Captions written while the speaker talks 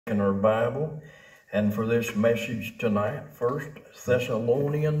in our Bible. And for this message tonight, 1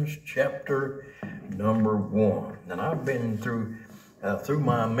 Thessalonians chapter number 1. And I've been through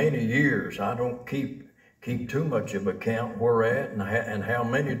my many years, I don't keep too much of account where we're at and how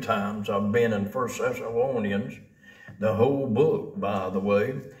many times I've been in 1 Thessalonians, the whole book, by the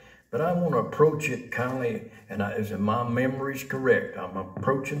way. But I want to approach it kindly, and as my memory's correct, I'm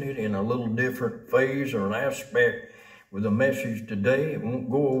approaching it in a little different phase or an aspect with the message today. It won't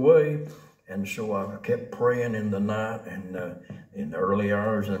go away. And so I kept praying in the night and in the early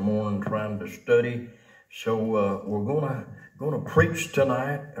hours in the morning trying to study. So we're gonna preach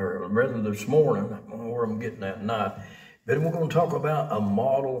tonight, or rather this morning. I don't know where I'm getting at tonight. But we're going to talk about a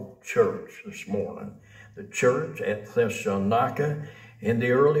model church this morning. The church at Thessalonica. In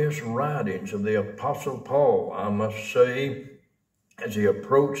the earliest writings of the Apostle Paul, I must say, as he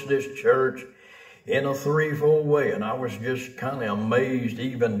approached this church in a threefold way, and I was just kind of amazed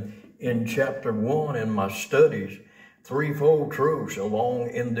even in chapter 1 in my studies, threefold truths along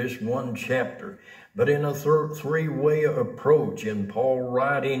in this one chapter, but in a three-way approach in Paul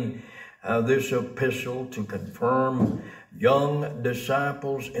writing this epistle to confirm young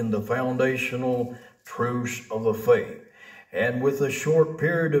disciples in the foundational truths of the faith. And with the short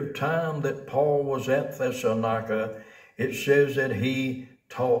period of time that Paul was at Thessalonica, it says that he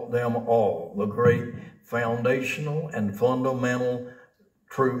taught them all the great foundational and fundamental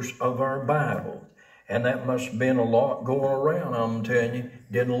truths of our Bible. And that must have been a lot going around, I'm telling you.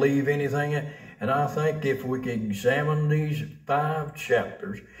 Didn't leave anything. And I think if we could examine these 5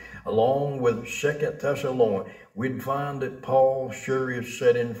 chapters along with 2 Thessalonians, we'd find that Paul sure is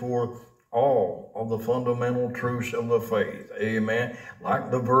setting forth all of the fundamental truths of the faith. Amen.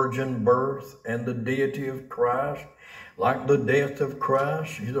 Like the virgin birth and the deity of Christ, like the death of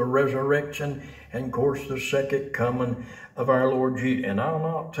Christ, the resurrection, and of course the second coming of our Lord Jesus. And I'll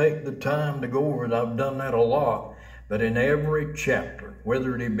not take the time to go over it. I've done that a lot. But in every chapter,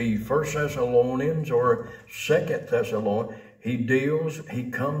 whether it be 1 Thessalonians or 2 Thessalonians,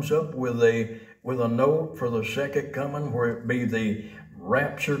 he comes up with a note for the second coming, where it be the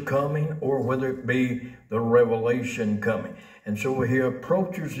rapture coming or whether it be the revelation coming. And so he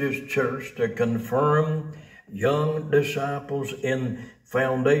approaches this church to confirm young disciples in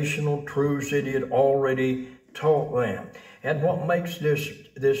foundational truths that he had already taught them. And what makes these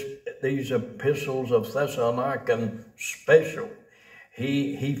epistles of Thessalonica special,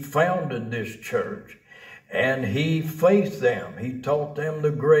 he founded this church and he faithed them. He taught them the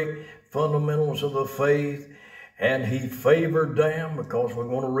great fundamentals of the faith. And he favored them, because we're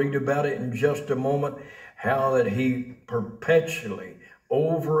going to read about it in just a moment, how that he perpetually,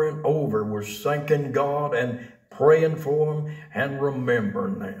 over and over, was thanking God and praying for them and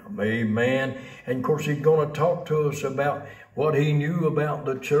remembering them. Amen. And of course, he's going to talk to us about what he knew about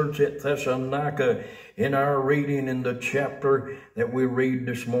the church at Thessalonica in our reading in the chapter that we read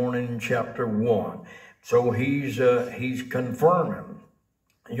this morning, chapter 1. So he's confirming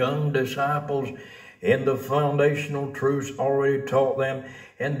young disciples in the foundational truths already taught them,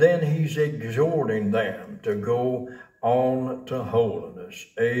 and then he's exhorting them to go on to holiness.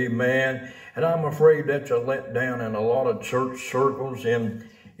 Amen. And I'm afraid that's a letdown in a lot of church circles, and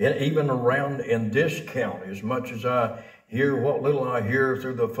even around in this county, as much as I hear what little I hear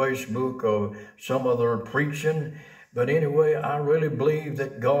through the Facebook of some of their preaching. But anyway, I really believe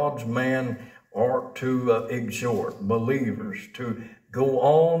that God's man ought to exhort believers to go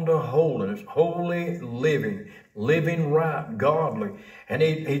on to holiness, holy living right, godly. And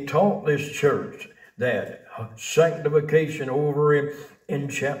he taught this church that sanctification over in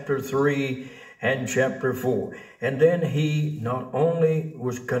chapter 3 and chapter 4. And then he not only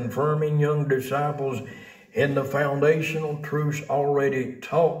was confirming young disciples in the foundational truths already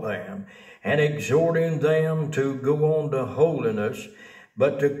taught them and exhorting them to go on to holiness,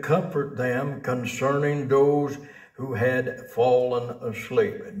 but to comfort them concerning those who had fallen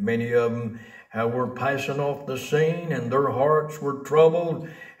asleep. And many of them were passing off the scene, and their hearts were troubled,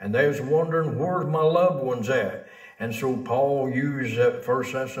 and they was wondering, where's my loved ones at? And so Paul used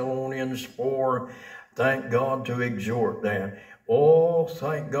 1 Thessalonians 4, thank God, to exhort them. Oh,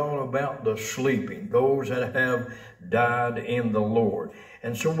 thank God about the sleeping, those that have died in the Lord.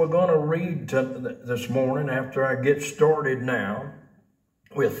 And so we're going to read this morning, after I get started now,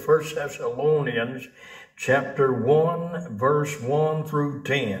 with 1 Thessalonians chapter 1, verse 1 through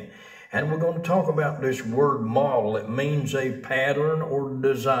 10. And we're going to talk about this word model. It means a pattern or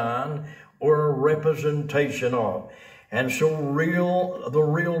design or a representation of. And so the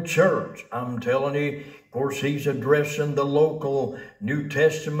real church, I'm telling you, of course, he's addressing the local New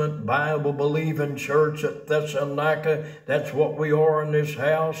Testament Bible-believing church at Thessalonica. That's what we are in this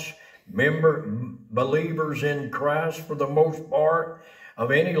house. Believers in Christ for the most part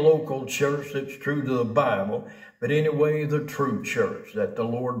of any local church that's true to the Bible. But anyway, the true church that the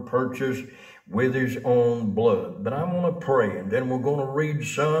Lord purchased with his own blood. But I'm going to pray, and then we're going to read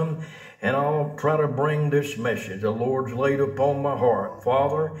some, and I'll try to bring this message the Lord's laid upon my heart.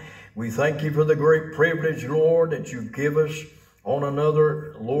 Father, we thank you for the great privilege, Lord, that you give us on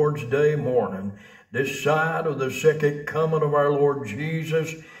another Lord's Day morning, this side of the second coming of our Lord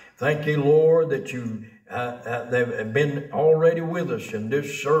Jesus. Thank you, Lord, that you have been already with us in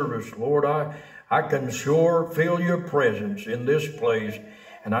this service. Lord, I can sure feel your presence in this place,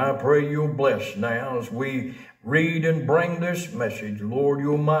 and I pray you'll bless now as we read and bring this message. Lord,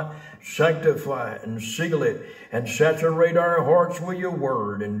 you might sanctify it and seal it and saturate our hearts with your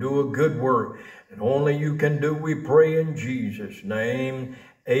word and do a good work that only you can do, we pray in Jesus' name.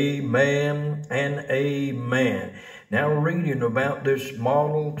 Amen and amen. Now, reading about this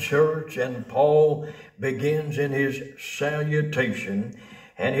model church, and Paul begins in his salutation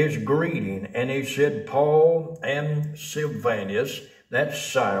and his greeting, and he said, Paul and Silvanus, that's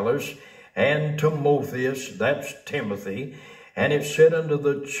Silas, and Timotheus, that's Timothy, and it said unto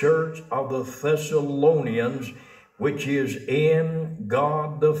the church of the Thessalonians, which is in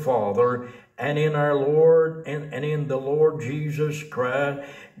God the Father, and in our Lord, and in the Lord Jesus Christ,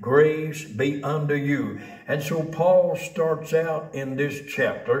 grace be unto you. And so Paul starts out in this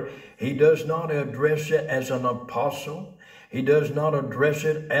chapter. He does not address it as an apostle. He does not address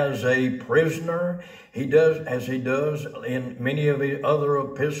it as a prisoner. He does as he does in many of the other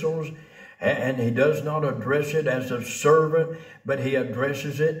epistles. And he does not address it as a servant, but he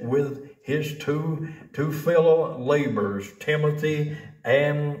addresses it with his two fellow laborers, Timothy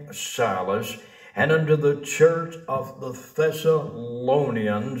and Silas, and unto the church of the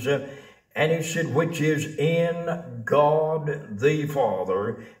Thessalonians. And he said, which is in God the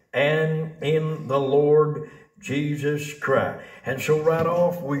Father and in the Lord Jesus Christ. And so right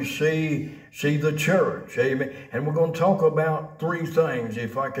off we see the church, amen. And we're going to talk about three things,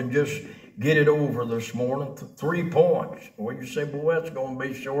 if I can just get it over this morning. 3 points. Well, you say, boy, that's going to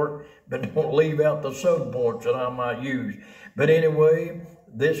be short, but don't leave out the sub-points that I might use. But anyway,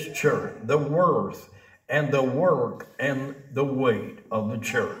 this church, the worth and the work and the weight of the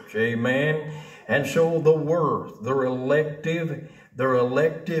church, amen. And so the worth, their elective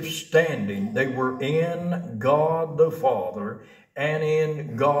standing, they were in God the Father and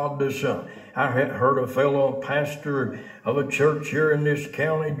in God the Son. I heard a fellow pastor of a church here in this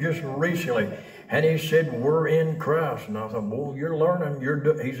county just recently, and he said, we're in Christ. And I thought, well, you're learning.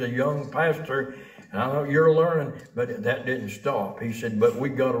 He's a young pastor, and I thought, you're learning. But that didn't stop. He said, but we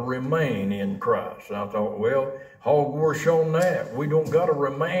got to remain in Christ. And I thought, well, hogwash on that. We don't got to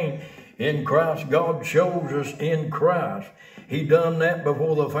remain in Christ. God chose us in Christ. He done that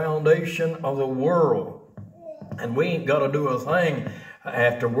before the foundation of the world. And we ain't got to do a thing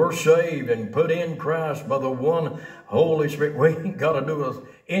after we're saved and put in Christ by the one Holy Spirit. We ain't got to do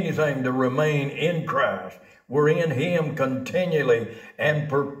anything to remain in Christ. We're in him continually and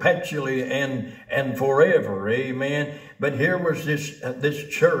perpetually and forever. Amen. But here was this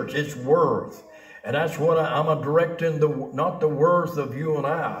church, its worth. And that's what I'm directing, not the worth of you and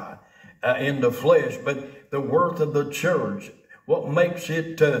I in the flesh, but the worth of the church. What makes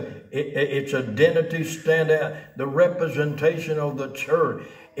its identity stand out, the representation of the church,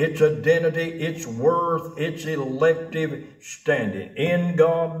 its identity, its worth, its elective standing in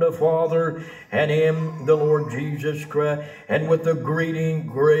God the Father and in the Lord Jesus Christ, and with the greeting,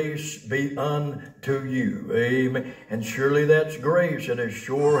 grace be unto you. Amen. And surely that's grace, and it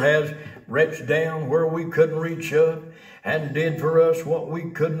sure has reached down where we couldn't reach up and did for us what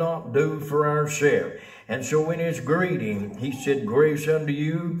we could not do for ourselves. And so in his greeting, he said, grace unto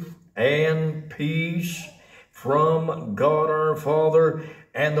you and peace from God our Father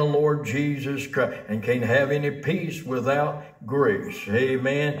and the Lord Jesus Christ. And can't have any peace without grace.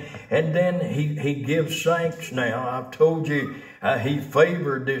 Amen. And then he gives thanks now. I've told you, he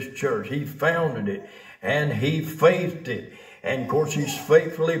favored this church. He founded it and he faithed it. And of course, he's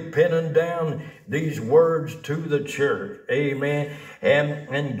faithfully penning down these words to the church. Amen.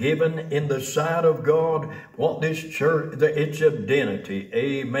 And given in the sight of God what this church, its identity.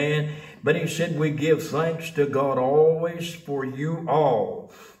 Amen. But he said, we give thanks to God always for you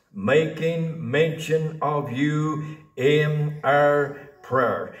all, making mention of you in our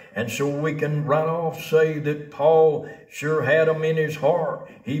prayer. And so we can right off say that Paul sure had them in his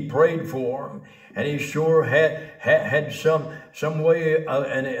heart. He prayed for them. And he sure had some way,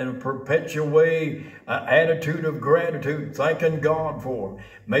 in a perpetual way, attitude of gratitude, thanking God for them.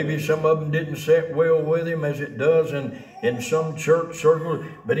 Maybe some of them didn't sit well with him as it does in some church circles,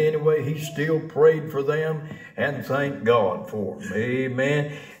 but anyway, he still prayed for them and thanked God for them.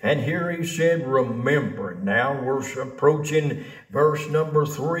 Amen. And here he said, remembering. Now we're approaching verse number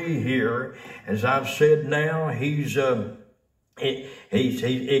 3 here. As I've said now, he's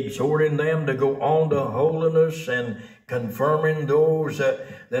exhorting them to go on to holiness and confirming those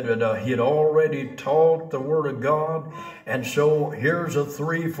that he had already taught the Word of God. And so here's a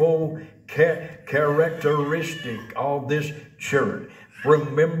threefold characteristic of this church.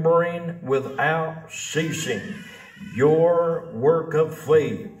 Remembering without ceasing your work of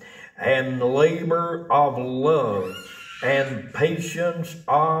faith and labor of love and patience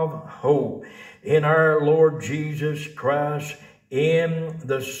of hope in our Lord Jesus Christ, in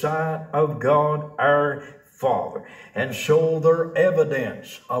the sight of God our Father. And so their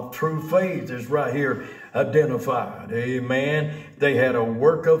evidence of true faith is right here identified. Amen. They had a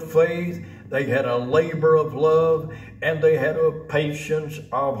work of faith, they had a labor of love, and they had a patience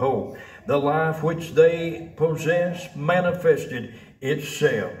of hope. The life which they possessed manifested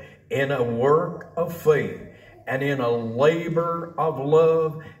itself in a work of faith and in a labor of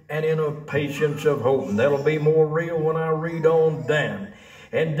love and in a patience of hope. And that'll be more real when I read on down.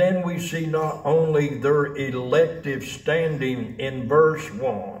 And then we see not only their elective standing in verse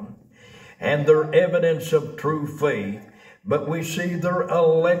 1 and their evidence of true faith, but we see their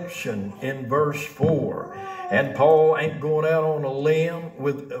election in verse 4. And Paul ain't going out on a limb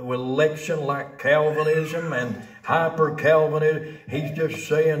with election like Calvinism and hyper-Calvinism. He's just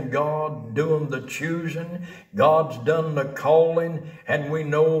saying God doing the choosing. God's done the calling, and we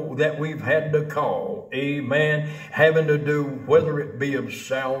know that we've had to call. Amen. Having to do whether it be of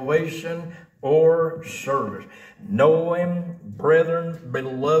salvation or service. Knowing, brethren,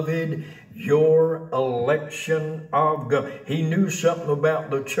 beloved, your election of God. He knew something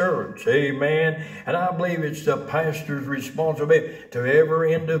about the church. Amen. And I believe it's the pastor's responsibility to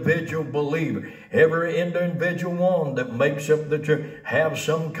every individual believer, every individual one that makes up the church, have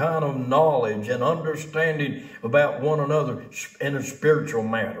some kind of knowledge and understanding about one another in a spiritual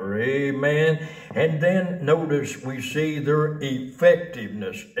matter. Amen. And then notice we see their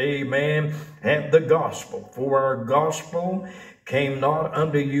effectiveness. Amen. And the gospel. For our gospel came not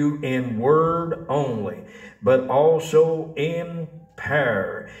unto you in word only, but also in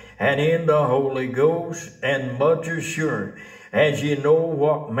power and in the Holy Ghost and much assurance, as ye know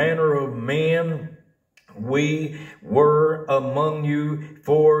what manner of men we were among you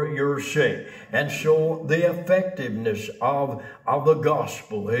for your sake. And so the effectiveness of the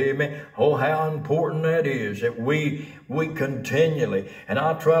gospel, amen. Oh, how important that is, that we continually, and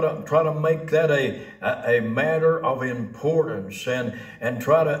I try to make that a matter of importance and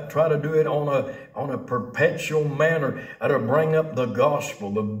try to do it on a perpetual manner to bring up the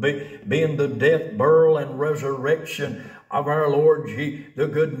gospel, being the death, burial, and resurrection of our Lord, the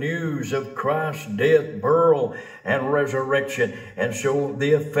good news of Christ's death, burial, and resurrection. And so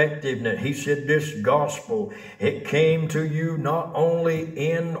the effectiveness, he said, this gospel, it came to you not only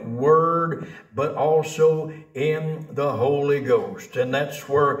in word, but also in the Holy Ghost. And that's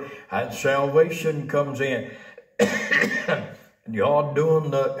where salvation comes in. Y'all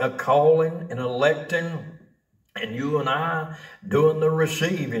doing the calling and electing, and you and I doing the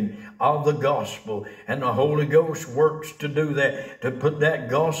receiving of the gospel. And the Holy Ghost works to do that, to put that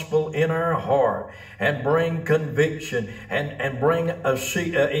gospel in our heart and bring conviction and bring a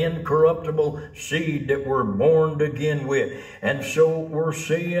seed, an incorruptible seed that we're born again with. And so we're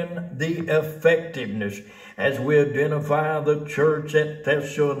seeing the effectiveness as we identify the church at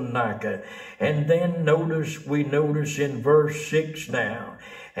Thessalonica. And then we notice in verse 6 now,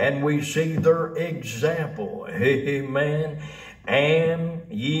 and we see their example. Amen.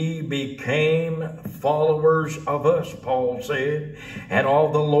 And ye became followers of us, Paul said, and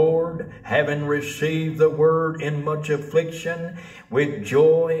of the Lord, having received the word in much affliction, with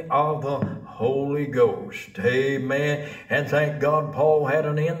joy of the Holy Ghost. Amen. And thank God Paul had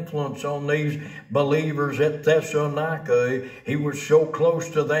an influence on these believers at Thessalonica. He was so close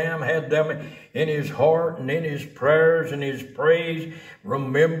to them, had them in his heart and in his prayers and his praise,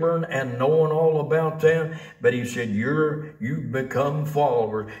 remembering and knowing all about them. But he said, you become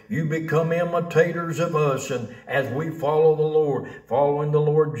followers. You become imitators of us. And as we follow the Lord, following the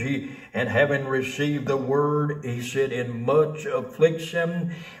Lord Jesus, and having received the word, he said, in much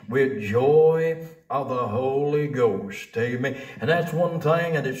affliction, with joy of the Holy Ghost. Amen. And that's one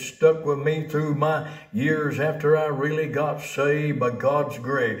thing that has stuck with me through my years after I really got saved by God's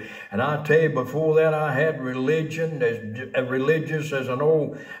grace. And I tell you, before that I had religion, as religious as an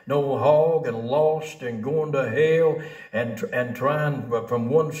old hog, and lost and going to hell, and trying from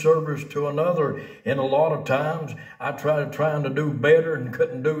one service to another. And a lot of times I tried trying to do better and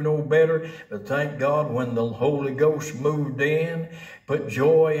couldn't do no better. But thank God when the Holy Ghost moved in, put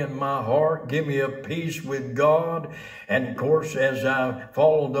joy in my heart, give me a peace with God. And of course, as I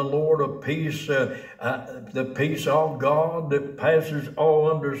followed the Lord, a peace, the peace of God that passes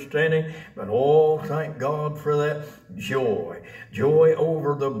all understanding. But oh, thank God for that joy. Joy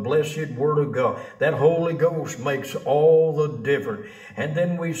over the blessed Word of God. That Holy Ghost makes all the difference. And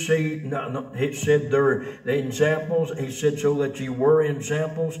then we see, it said there, the examples, he said, so that you were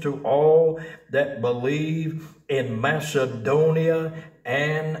examples to all that believe in Macedonia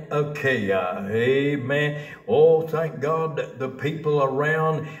and Achaia. Amen. Oh, thank God that the people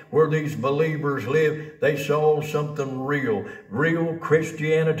around where these believers live, they saw something real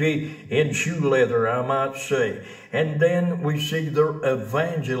Christianity in shoe leather, I might say. And then we see their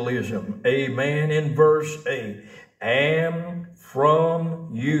evangelism. Amen. In verse 8. And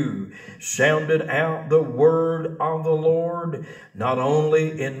from you sounded out the word of the Lord, not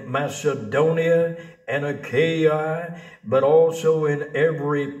only in Macedonia and Achaia, but also in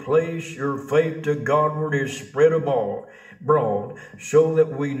every place your faith to Godward is spread abroad, so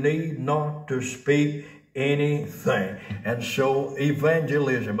that we need not to speak anything. And so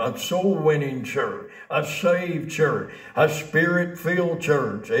evangelism, a soul-winning church, a saved church, a spirit-filled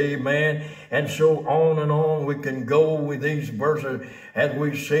church, amen. And so on we can go with these verses as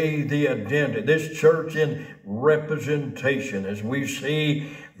we see the identity, this church in representation, as we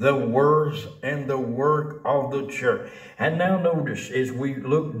see the worth and the work of the church. And now notice, as we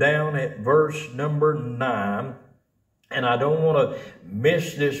look down at verse number 9, and I don't want to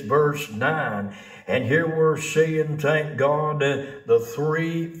miss this verse 9. And here we're seeing, thank God, the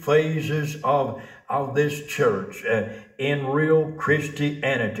three phases of this church in real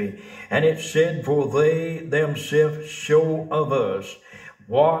Christianity. And it said, for they themselves show of us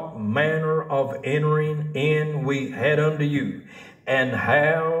what manner of entering in we had unto you, and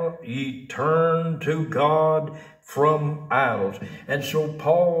how ye turned to God from idols. And so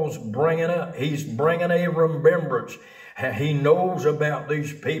Paul's he's bringing a remembrance. He knows about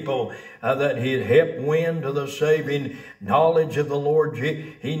these people that he had helped win to the saving knowledge of the Lord.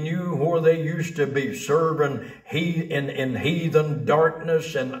 He knew where they used to be serving in heathen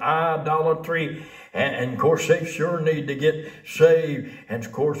darkness and idolatry. And of course, they sure need to get saved. And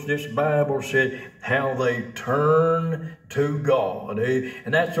of course, this Bible said how they turn to God.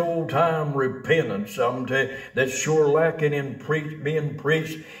 And that's old-time repentance. I'm telling you, that's sure lacking in being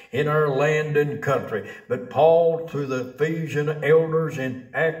preached in our land and country. But Paul, to the Ephesian elders in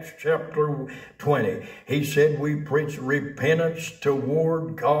Acts chapter 20, he said we preach repentance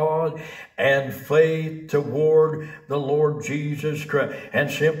toward God and faith toward the Lord Jesus Christ. And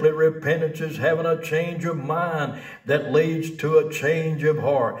simply repentance is having a change of mind that leads to a change of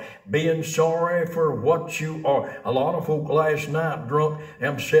heart. Being sorry for what you are. A lot of folk last night drunk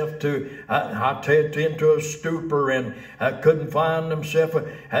themselves into a stupor and couldn't find themselves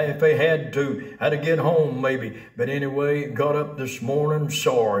if they had to get home maybe. But anyway, got up this morning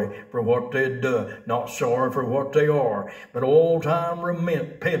sorry for what they'd done. Not sorry for what they are. But old-time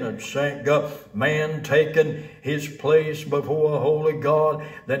repentance, thank God. Man taking his place before a holy God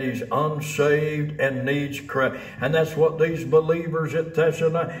that is unsaved and needs Christ. And that's what these believers at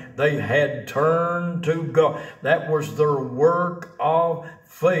Thessalonica, they had turned to God. That was their work of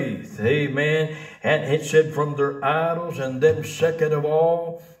faith. Amen. And it said from their idols, and then second of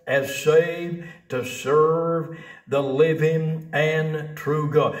all, as saved to serve the living and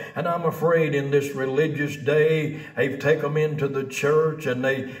true God. And I'm afraid in this religious day, they take them into the church and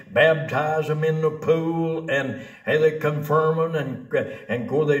they baptize them in the pool and they confirm them, and of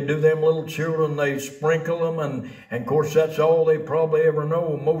course they do them little children, they sprinkle them, and of course that's all they probably ever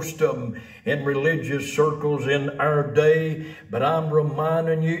know, most of them in religious circles in our day. But I'm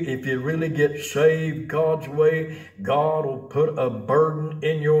reminding you, if you really get saved God's way, God will put a burden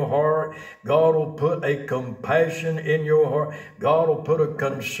in your heart. God will put a compassion in your heart. God will put a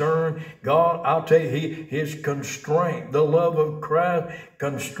concern. God, I'll tell you, his constraint, the love of Christ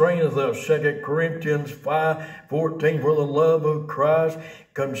constraineth us. 2 Corinthians 5:14, for the love of Christ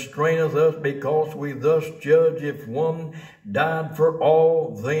constraineth us, because we thus judge, if one died for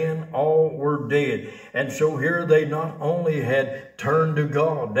all, then all were dead. And so here they not only had turned to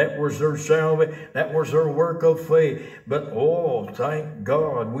God, that was their salvation, that was their work of faith, but oh, thank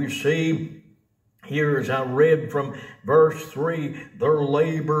God, we see here, as I read from verse 3, their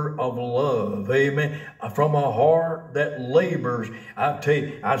labor of love, amen, from a heart that labors. I tell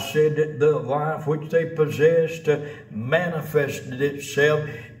you, I said that the life which they possessed manifested itself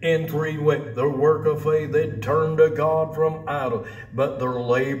in three ways. Their work of faith, they turned to God from idol, but their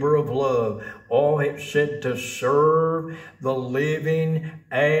labor of love. All it said to serve the living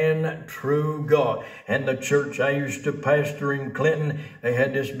and true God. And the church I used to pastor in Clinton, they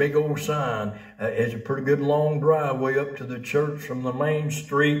had this big old sign. It's a pretty good long driveway up to the church from the main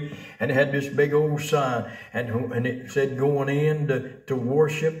street, and it had this big old sign, and it said going in to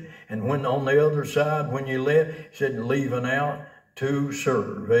worship, and when on the other side when you left, it said leaving out to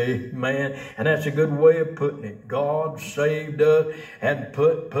serve. Amen. And that's a good way of putting it. God saved us and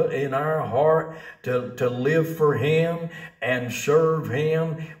put in our heart to live for Him and serve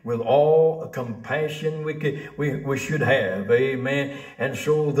Him with all compassion we should have. Amen. And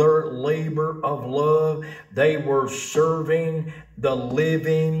so their labor of love, they were serving the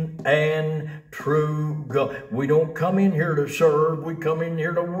living and true God. We don't come in here to serve, we come in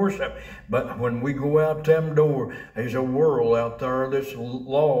here to worship. But when we go out them door, there's a world out there that's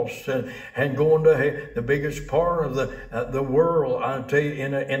lost and going to hell. The biggest part of the world, I tell you,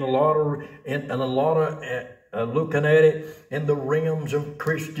 in a lot of looking at it in the realms of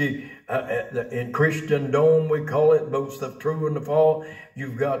in Christendom, we call it, both the true and the false.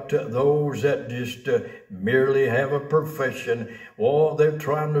 You've got those that just merely have a profession. Well, they're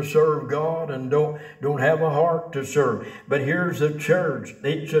trying to serve God and don't have a heart to serve. But here's the church,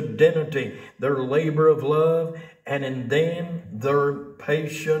 its identity, their labor of love, and in them their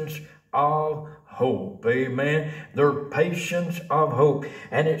patience of hope. Amen. Their patience of hope.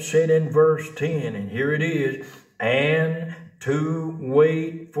 And it said in verse 10, and here it is, and to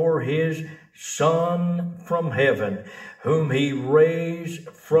wait for His Son from heaven, whom He raised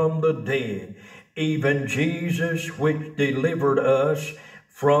from the dead, even Jesus, which delivered us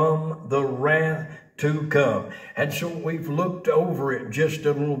from the wrath to come. And so we've looked over it just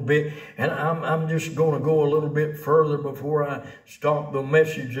a little bit, and I'm just going to go a little bit further before I stop the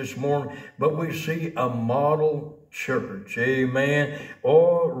message this morning. But we see a model church, amen,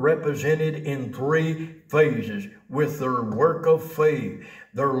 all represented in three phases, with their work of faith,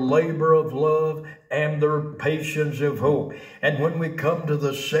 their labor of love, and their patience of hope. And when we come to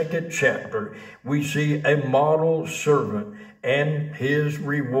the second chapter, we see a model servant and his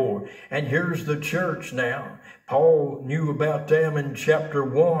reward. And here's the church now. Paul knew about them in chapter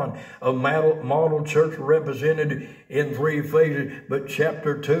 1, a model church represented in three phases. But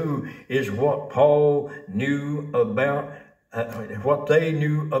chapter 2 is what Paul knew about, what they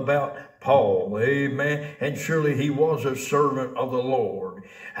knew about Paul. Amen. And surely he was a servant of the Lord.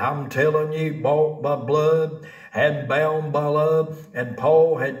 I'm telling you, bought by blood and bound by love. And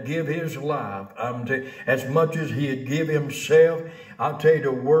Paul had give his life, as much as he had give himself, I'll tell you,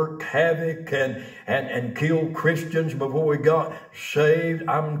 to work havoc and kill Christians before he got saved.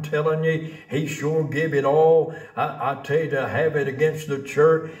 I'm telling you, he sure gave it all. I tell you, to have it against the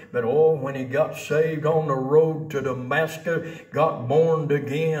church. But when he got saved on the road to Damascus, got born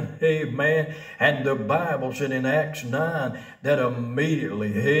again, amen. And the Bible said in Acts 9 that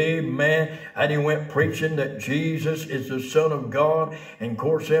immediately, amen, and he went preaching that Jesus is the Son of God. And of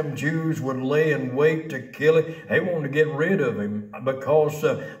course, them Jews would lay in wait to kill him. They wanted to get rid of him because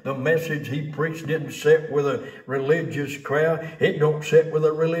the message he preached didn't sit with a religious crowd. It don't sit with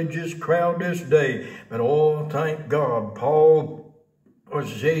a religious crowd this day. But thank God, Paul was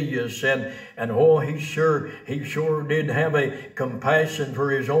zealous, and he sure did have a compassion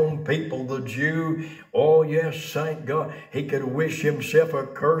for his own people, the Jew. Oh yes, thank God, he could wish himself a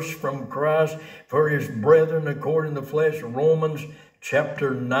curse from Christ for his brethren according to the flesh. Romans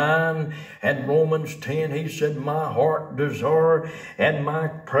chapter 9 and Romans 10, he said, my heart desire and my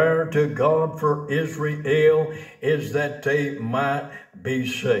prayer to God for Israel is that they might be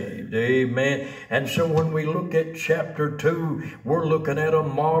saved. Amen. And so when we look at chapter 2, we're looking at a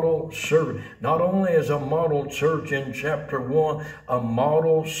model servant. Not only as a model church in chapter 1, a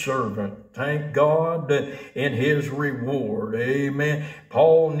model servant. Thank God in his reward. Amen.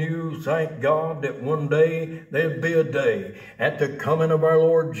 Paul knew, thank God, that one day there'd be a day at the coming of our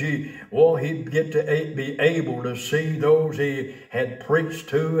Lord Jesus. He'd get to be able to see those he had preached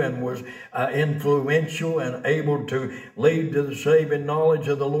to and was influential and able to lead to the saving knowledge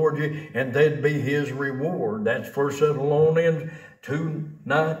of the Lord Jesus, and that'd be his reward. That's 1 Thessalonians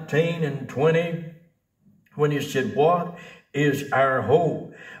 2:19 and 20, when he said, what is our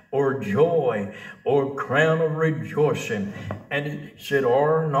hope, or joy, or crown of rejoicing? And it said,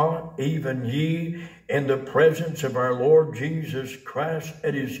 are not even ye in the presence of our Lord Jesus Christ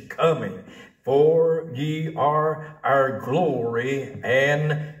at his coming? for ye are our glory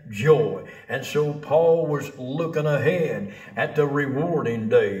and joy. And so Paul was looking ahead at the rewarding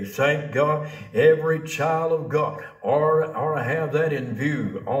day. Thank God, every child of God or have that in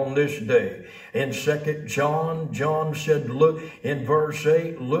view on this day. In 2 John, John said, look, in verse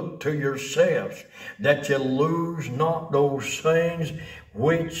 8, look to yourselves, that you lose not those things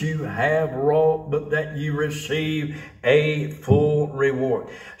which you have wrought, but that you receive a full reward.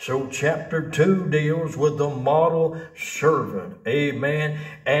 So chapter 2 deals with the model servant, amen,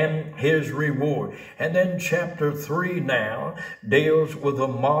 and his reward. And then chapter 3 now deals with the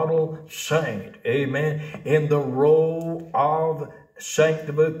model saint, amen, in the role of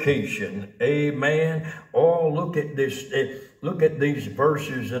sanctification, amen. Oh, look at this, look at these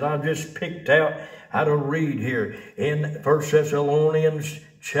verses that I just picked out how to read here in 1 Thessalonians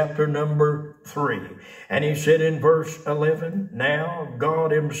chapter number 3. And he said in verse 11, now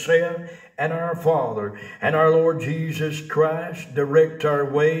God himself and our Father and our Lord Jesus Christ direct our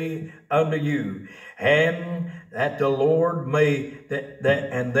way unto you, and that the Lord may,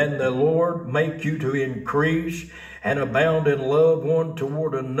 and then the Lord make you to increase and abound in love one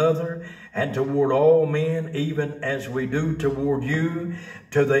toward another and toward all men, even as we do toward you,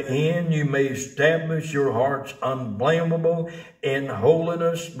 to the end you may establish your hearts unblameable in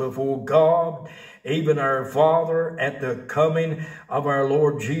holiness before God, even our Father, at the coming of our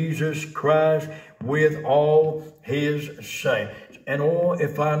Lord Jesus Christ with all his saints. And oh,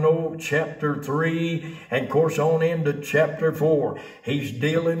 if I know chapter 3, and of course on into chapter 4, he's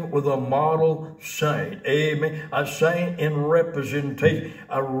dealing with a model saint. Amen. A saint in representation,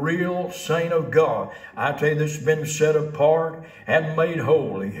 a real saint of God. I tell you, this has been set apart and made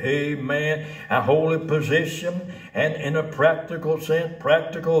holy. Amen. A holy position, and in a practical sense,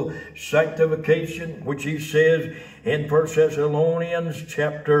 practical sanctification, which he says in 1 Thessalonians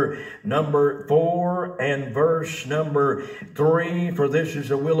chapter number 4 and verse number 3, for this is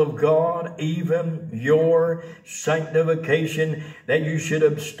the will of God, even your sanctification, that you should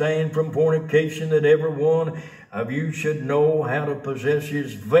abstain from fornication, that every one of you should know how to possess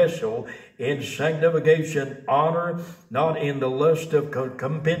his vessel in sanctification, honor, not in the lust of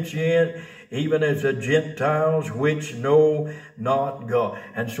concupiscence, even as the Gentiles which know not God.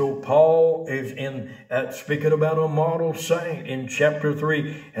 And so Paul is in speaking about a model saint in chapter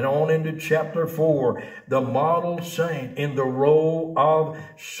 3 and on into chapter 4. The model saint in the role of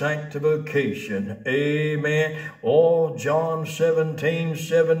sanctification. Amen. Oh, John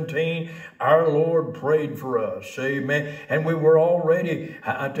 17:17, our Lord prayed for us. Amen. And we were already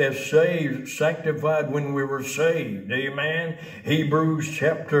saved, sanctified when we were saved. Amen. Hebrews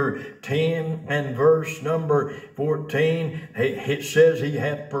chapter 10 and verse number 14, it says he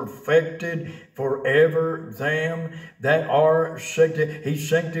hath perfected forever them that are sanctified. He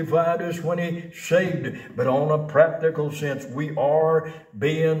sanctified us when he saved. But on a practical sense, we are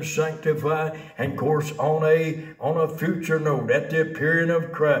being sanctified. And of course, on a future note, at the appearing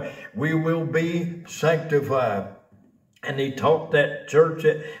of Christ, we will be sanctified. And he taught that church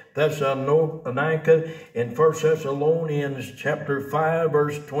at Thessalonica in 1 Thessalonians chapter 5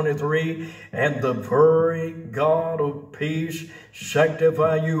 verse 23, and the very God of peace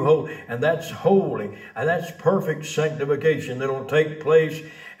sanctify you whole. And that's holy, and that's perfect sanctification that will take place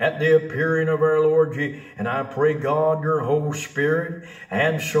at the appearing of our Lord Jesus. And I pray, God, your whole spirit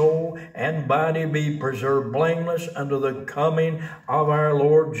and soul and body be preserved blameless unto the coming of our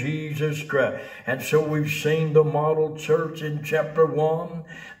Lord Jesus Christ. And so we've seen the model church in chapter 1,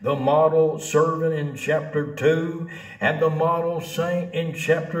 the model servant in chapter 2, and the model saint in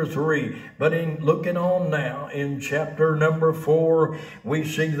chapter 3. But in looking on now in chapter number 4, we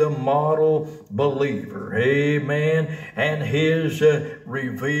see the model believer. Amen. And his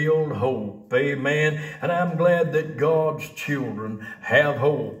revealed hope. Amen. And I'm glad that God's children have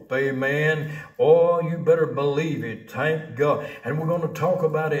hope. Amen. Oh, you better believe it. Thank God. And we're going to talk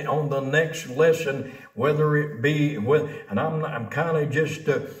about it on the next lesson, whether it be with, and I'm kind of just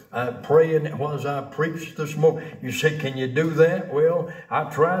praying as I preach this morning. You say, can you do that? Well, I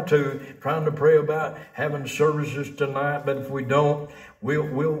trying to pray about having services tonight, but if we don't,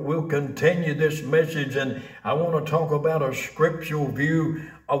 we'll continue this message. And I want to talk about a scriptural view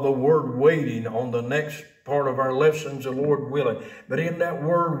of the word waiting on the next part of our lessons, the Lord willing. But in that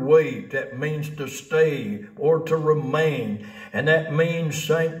word wait, that means to stay or to remain. And that means,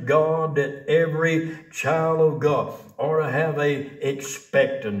 thank God, that every child of God ought to have a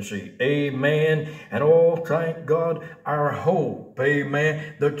expectancy. Amen. And oh, thank God, our hope.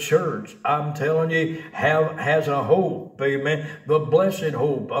 Amen. The church, I'm telling you, has a hope. Amen. The blessed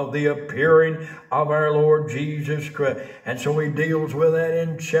hope of the appearing of our Lord Jesus Christ. And so he deals with that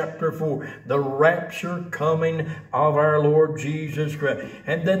in chapter 4. The rapture coming of our Lord Jesus Christ.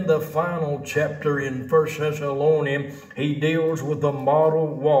 And then the final chapter in 1 Thessalonians, he deals with the model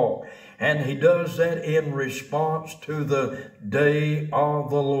walk. And he does that in response to the day of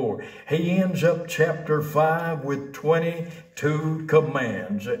the Lord. He ends up chapter 5 with 22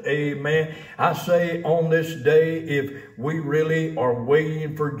 commands. Amen. I say on this day, if we really are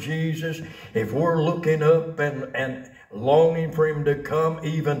waiting for Jesus, if we're looking up and longing for him to come,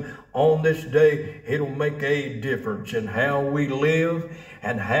 even on this day, it'll make a difference in how we live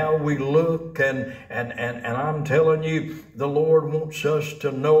and how we look. And I'm telling you, the Lord wants us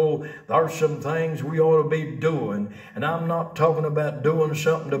to know there's some things we ought to be doing. And I'm not talking about doing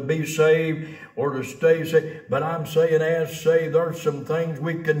something to be saved or to stay saved, but I'm saying as saved, there's some things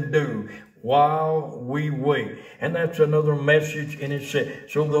we can do while we wait. And that's another message in itself.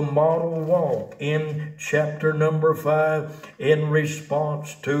 So the model walk in chapter number 5 in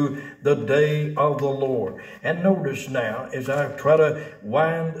response to the day of the Lord. And notice now, as I try to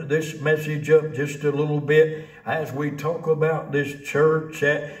wind this message up just a little bit, as we talk about this church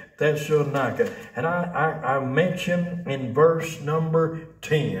at Thessalonica. And I mentioned in verse number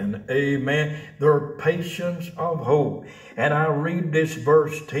 10, amen, their patience of hope. And I read this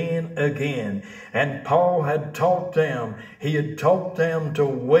verse 10 again. And Paul had taught them, he had taught them to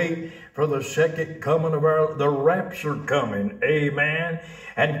wait for the second coming of the rapture coming. Amen.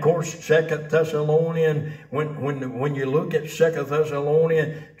 And of course, 2 Thessalonians, when you look at 2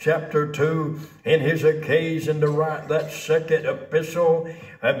 Thessalonians chapter 2, in his occasion to write that second epistle,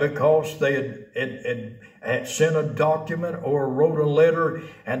 because they had sent a document or wrote a letter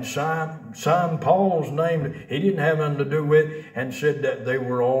and signed Paul's name. He didn't have nothing to do with it, and said that they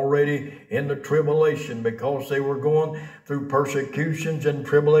were already in the tribulation because they were going through persecutions and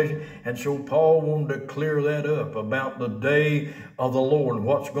tribulation. And so Paul wanted to clear that up about the day of the Lord,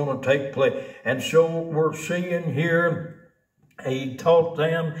 what's going to take place. And so we're seeing here, he taught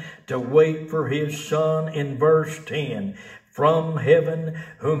them to wait for his Son in verse 10. From heaven,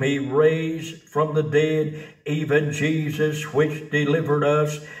 whom he raised from the dead, even Jesus, which delivered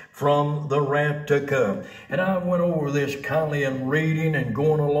us from the wrath to come. And I went over this kindly in reading and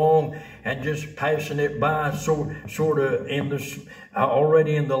going along and just passing it by sort of in this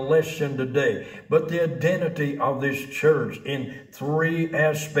already in the lesson today. But the identity of this church in three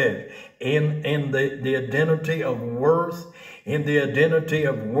aspects: in the identity of worth, in the identity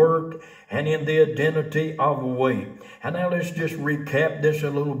of work, and in the identity of weight. And now let's just recap this a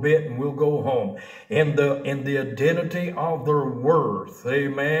little bit and we'll go home. In the identity of their worth,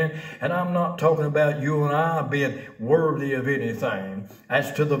 amen. And I'm not talking about you and I being worthy of anything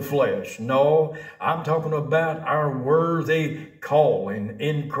as to the flesh. No, I'm talking about our worthy calling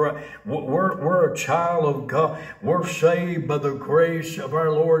in Christ. We're a child of God. We're saved by the grace of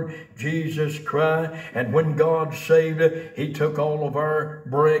our Lord Jesus Christ. And when God saved us, he took all of our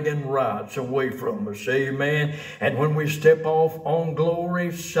bragging rights away from us. Amen. And when we step off on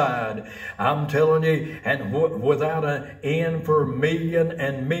glory's side, I'm telling you, and without an end for millions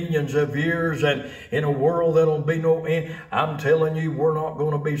and millions of years, and in a world that'll be no end, I'm telling you, we're not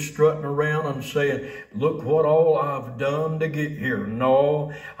going to be strutting around and saying, look what all I've done to get here.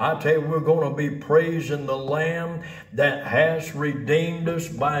 No, I tell you, we're going to be praising the Lamb that has redeemed us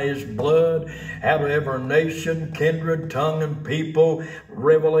by his blood out of every nation, kindred, tongue, and people.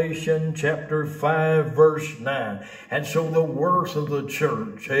 Revelation chapter 5 verse 9. And so the worth of the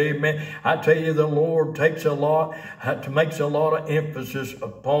church, amen. I tell you, the Lord makes a lot of emphasis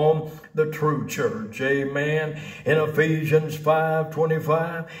upon the true church, amen. In Ephesians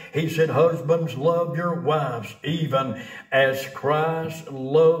 5:25, he said, husbands, love your wives even as Christ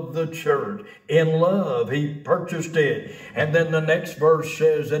loved the church. In love he purchased it. And then the next verse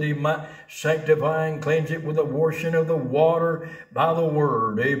says that he might sanctify and cleanse it with the washing of the water by the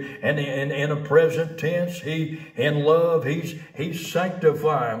word. And in a present tense, in love, he's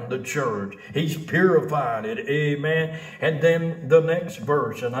sanctifying the church. He's purifying it. Amen. And then the next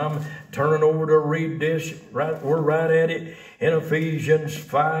verse, and I'm turning over to read this. We're right at it in Ephesians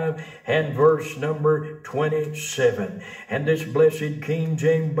 5 and verse number 27. And this blessed King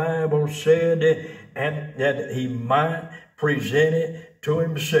James Bible said, and that he might present it to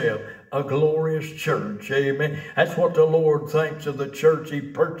himself a glorious church. Amen. That's what the Lord thinks of the church He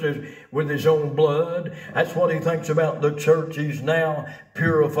purchased with His own blood. That's what He thinks about the church He's now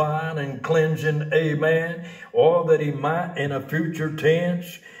purifying and cleansing. Amen. Or that He might, in a future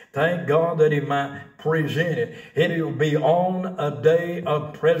tense, thank God that He might present it. It'll be on a day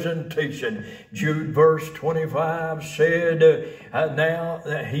of presentation. Jude verse 25 said,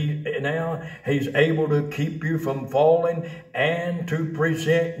 now He's able to keep you from falling and to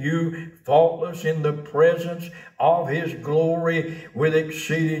present you faultless in the presence of His glory with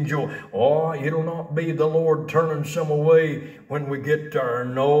exceeding joy. Oh, it'll not be the Lord turning some away when we get there.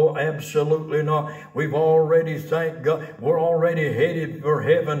 No, absolutely not. We've already, thank God, we're already headed for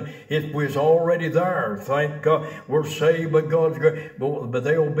heaven. It was already there. Thank God. We're saved by God's grace. But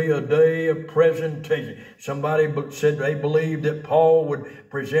there will be a day of presentation. Somebody said they believed that Paul would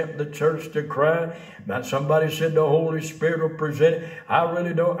present the church to Christ. Now somebody said the Holy Spirit will present it.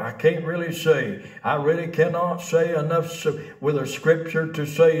 I can't really say. I really cannot say enough with a scripture to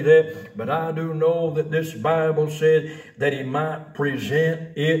say that. But I do know that this Bible said that He might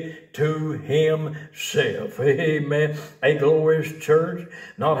present it to Himself. Amen. A glorious church,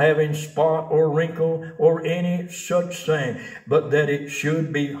 not having spot or wrinkle or any such thing, but that it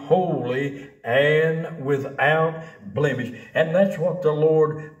should be holy and without blemish. And that's what the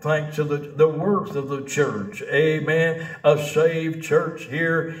Lord thinks of the worth of the church. Amen. A saved church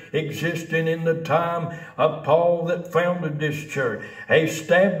here existing in the time of Paul that founded this church. He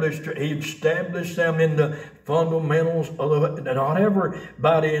established them in the fundamentals of it. Not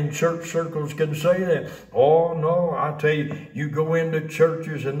everybody in church circles can say that. Oh no, I tell you, you go into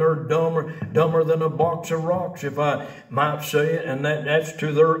churches and they're dumber than a box of rocks, if I might say it, and that's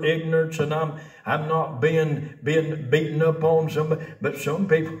to their ignorance. And I'm not being beaten up on somebody, but some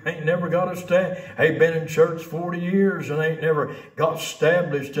people ain't never got established. They've been in church 40 years and ain't never got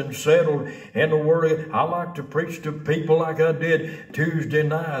established and settled in the Word. I like to preach to people like I did Tuesday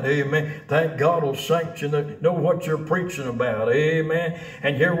night. Amen. Thank God will sanction it. Know what you're preaching about. Amen.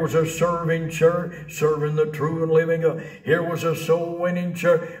 And here was a serving church, serving the true and living God. Here was a soul winning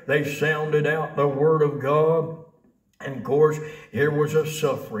church. They sounded out the Word of God. And of course, here was a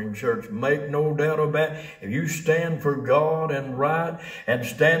suffering church. Make no doubt about it. If you stand for God and right, and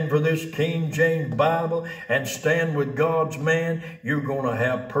stand for this King James Bible, and stand with God's man, you're going to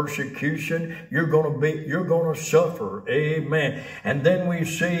have persecution. You're going to suffer. Amen. And then we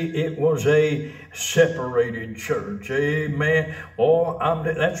see it was a separated church. Amen.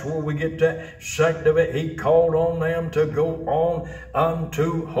 That's where we get that sanctification. He called on them to go on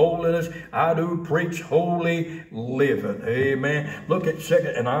unto holiness. I do preach holy living. Amen. Look at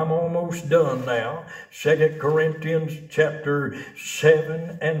and I'm almost done now. 2 Corinthians chapter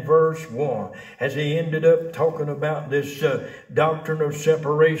 7 and verse 1. As he ended up talking about this doctrine of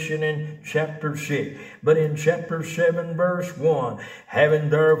separation in chapter 6. But in chapter 7 verse 1, having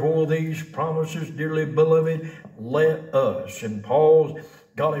therefore these promises, dearly beloved, let us. And Paul's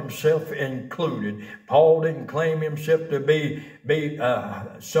got himself included. Paul didn't claim himself to be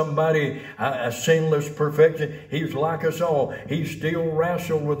somebody, a sinless perfection. He was like us all. He still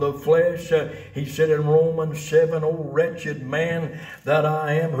wrestled with the flesh. He said in Romans 7, O wretched man that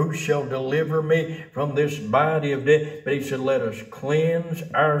I am, who shall deliver me from this body of death? But he said, let us cleanse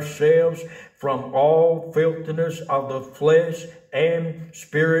ourselves from all filthiness of the flesh and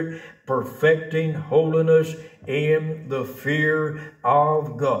spirit, perfecting holiness in the fear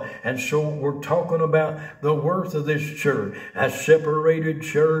of God. And so we're talking about the worth of this church, a separated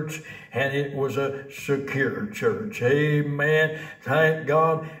church, and it was a secure church. Amen. Thank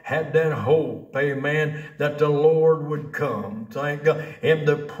God, had that hope, amen, that the Lord would come. Thank God. In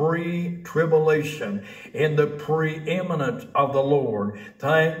the pre-tribulation, in the preeminence of the Lord,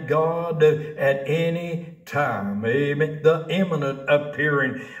 thank God, at any time, amen, the imminent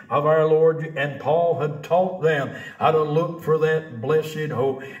appearing of our Lord. And Paul had taught them how to look for that blessed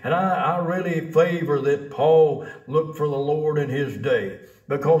hope. And I really favor that Paul looked for the Lord in his day,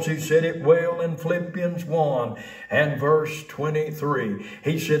 because he said it well in Philippians 1 and verse 23.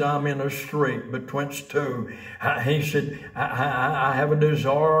 He said, I'm in a strait betwixt two. He said, I have a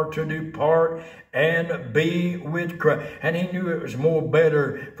desire to depart and be with Christ. And he knew it was more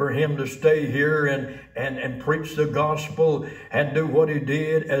better for him to stay here and preach the gospel and do what he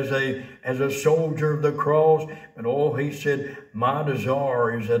did as a soldier of the cross. But he said, my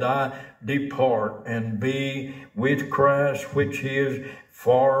desire is that I depart and be with Christ, which is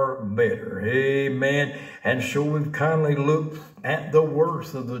far better. Amen. And so we've kindly looked at the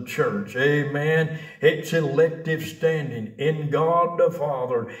worth of the church. Amen. It's elective standing in God the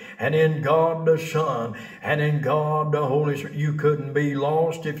Father and in God the Son and in God the Holy Spirit. You couldn't be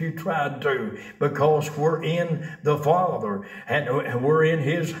lost if you tried to, because we're in the Father and we're in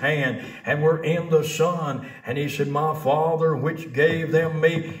His hand and we're in the Son. And He said, my Father which gave them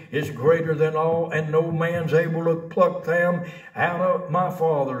me is greater than all, and no man's able to pluck them out of my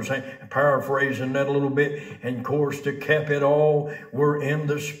Father's hand. Paraphrasing that a little bit. And of course, to cap it all, we're in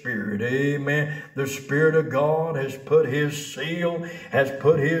the Spirit. Amen. The Spirit of God has put His seal, has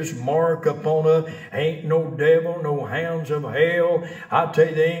put His mark upon us. Ain't no devil, no hounds of hell. I tell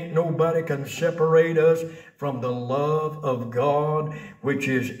you, there ain't nobody can separate us from the love of God, which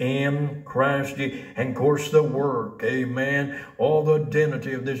is in Christ. And of course, the work, amen. All the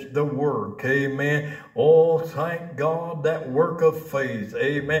identity of this, the work, amen. Oh, thank God, that work of faith,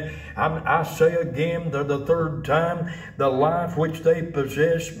 amen. I say again, the third time, the life which they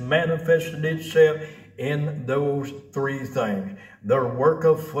possess manifested itself in those three things: their work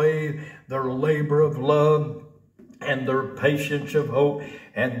of faith, their labor of love, and their patience of hope,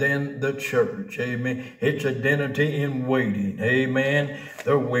 and then the church, amen. It's identity in waiting, amen.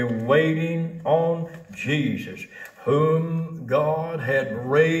 We're waiting on Jesus, whom God had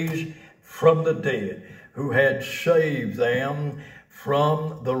raised from the dead, who had saved them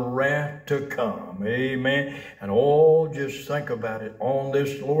from the wrath to come, amen. And oh, just think about it. On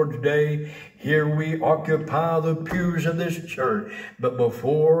this Lord's Day, here we occupy the pews of this church, but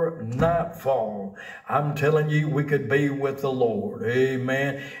before nightfall, I'm telling you, we could be with the Lord,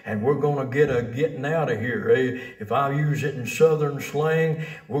 amen. And we're going to get a getting out of here. If I use it in Southern slang,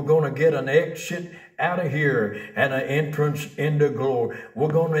 we're going to get an exit out of here and an entrance into glory.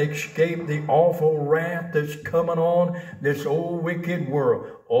 We're going to escape the awful wrath that's coming on this old wicked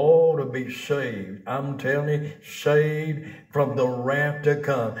world. All to be saved. I'm telling you, saved from the wrath to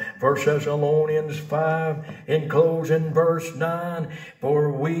come. 1 Thessalonians 5, in closing, verse 9,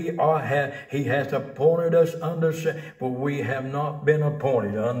 for He hath appointed us unto, for we have not been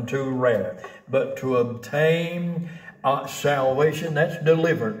appointed unto wrath, but to obtain salvation, that's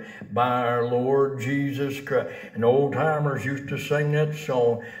delivered by our Lord Jesus Christ. And old timers used to sing that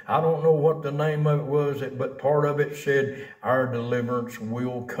song. I don't know what the name of it was, but part of it said, our deliverance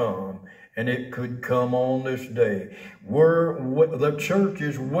will come. And it could come on this day. The church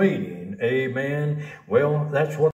is waiting. Amen. Well, that's what